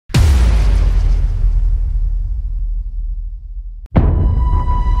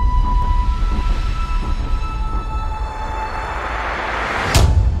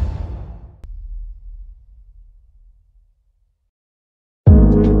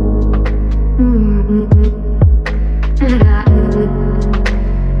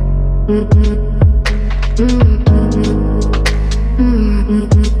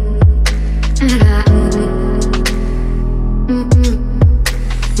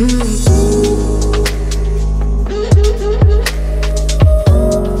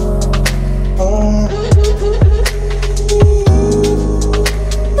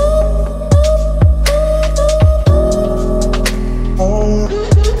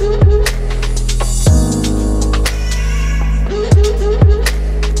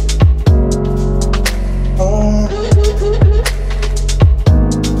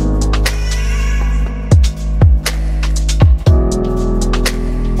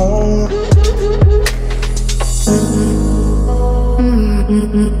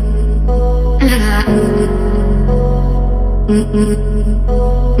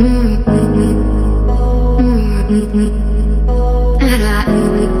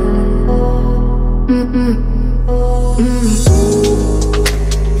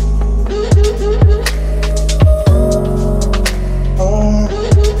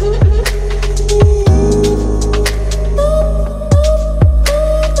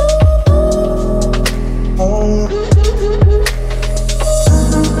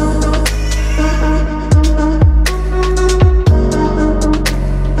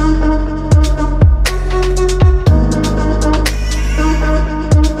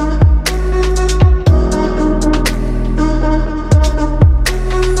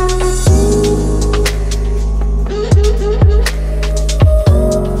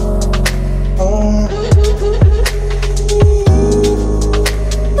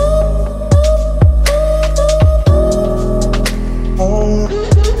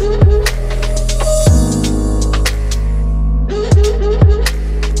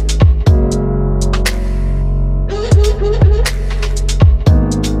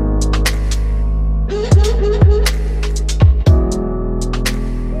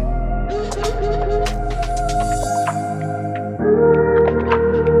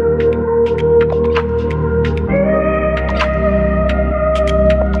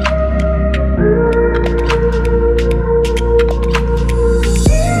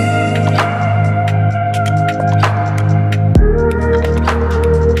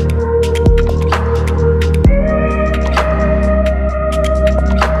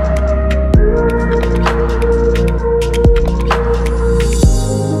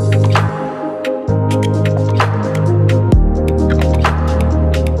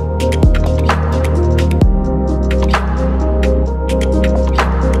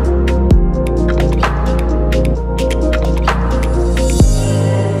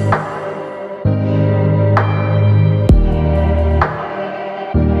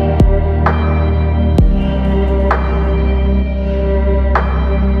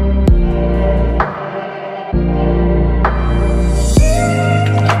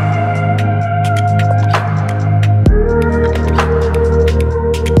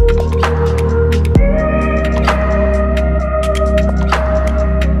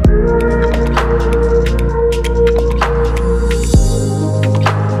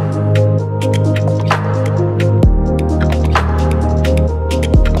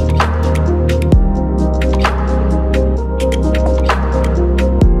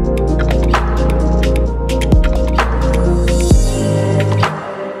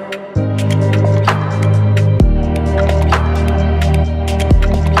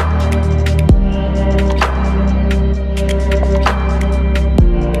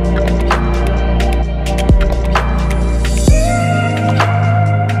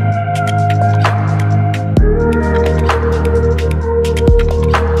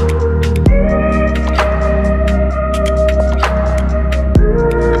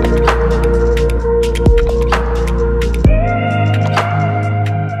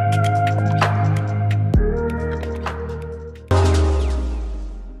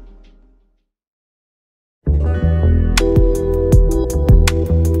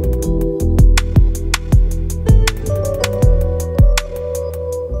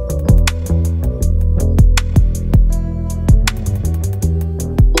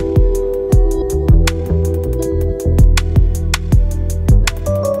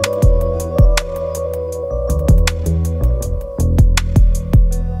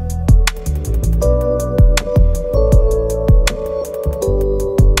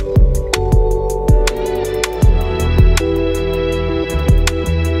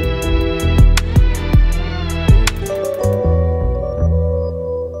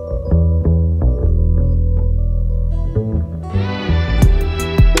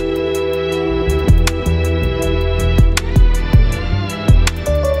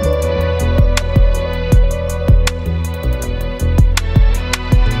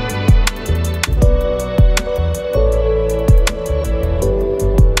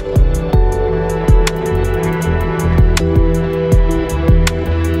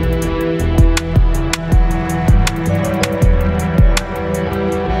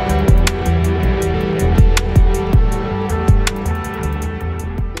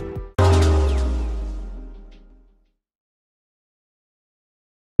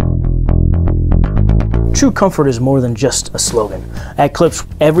True comfort is more than just a slogan. At Klipsch,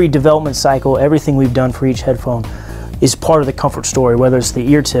 every development cycle, everything we've done for each headphone is part of the comfort story, whether it's the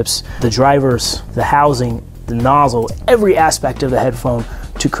ear tips, the drivers, the housing, the nozzle, every aspect of the headphone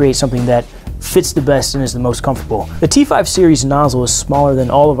to create something that fits the best and is the most comfortable. The T5 series nozzle is smaller than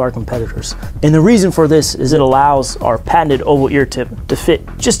all of our competitors. And the reason for this is it allows our patented oval ear tip to fit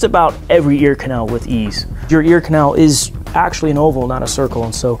just about every ear canal with ease. Your ear canal is actually an oval, not a circle,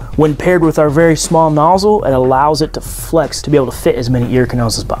 and so when paired with our very small nozzle, it allows it to flex to be able to fit as many ear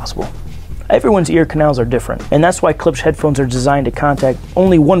canals as possible. Everyone's ear canals are different, and that's why Klipsch headphones are designed to contact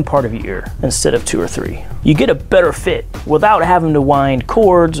only one part of your ear instead of 2 or 3. You get a better fit without having to wind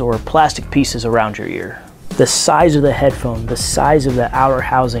cords or plastic pieces around your ear. The size of the headphone, the size of the outer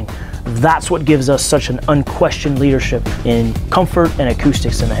housing, that's what gives us such an unquestioned leadership in comfort and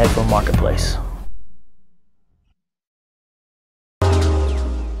acoustics in the headphone marketplace.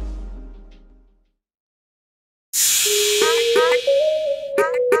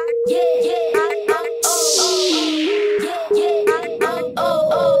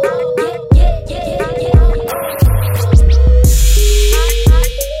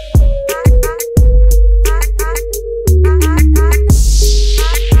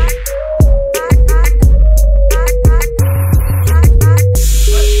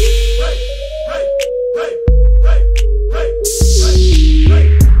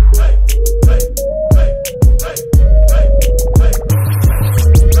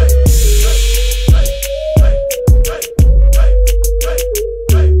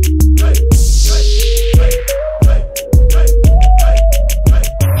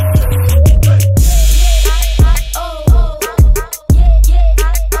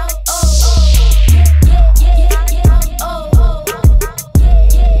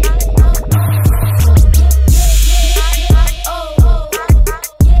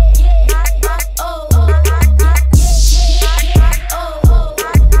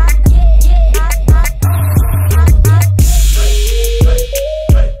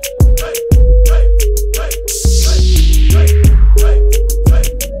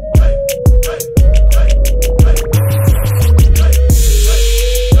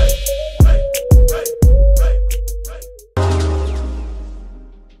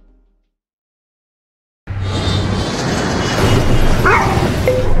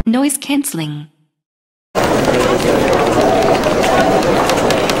 Noise cancelling.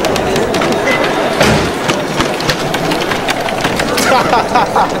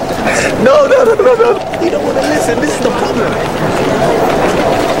 No. You don't want to listen. This is the problem.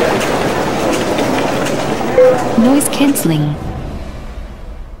 Noise cancelling.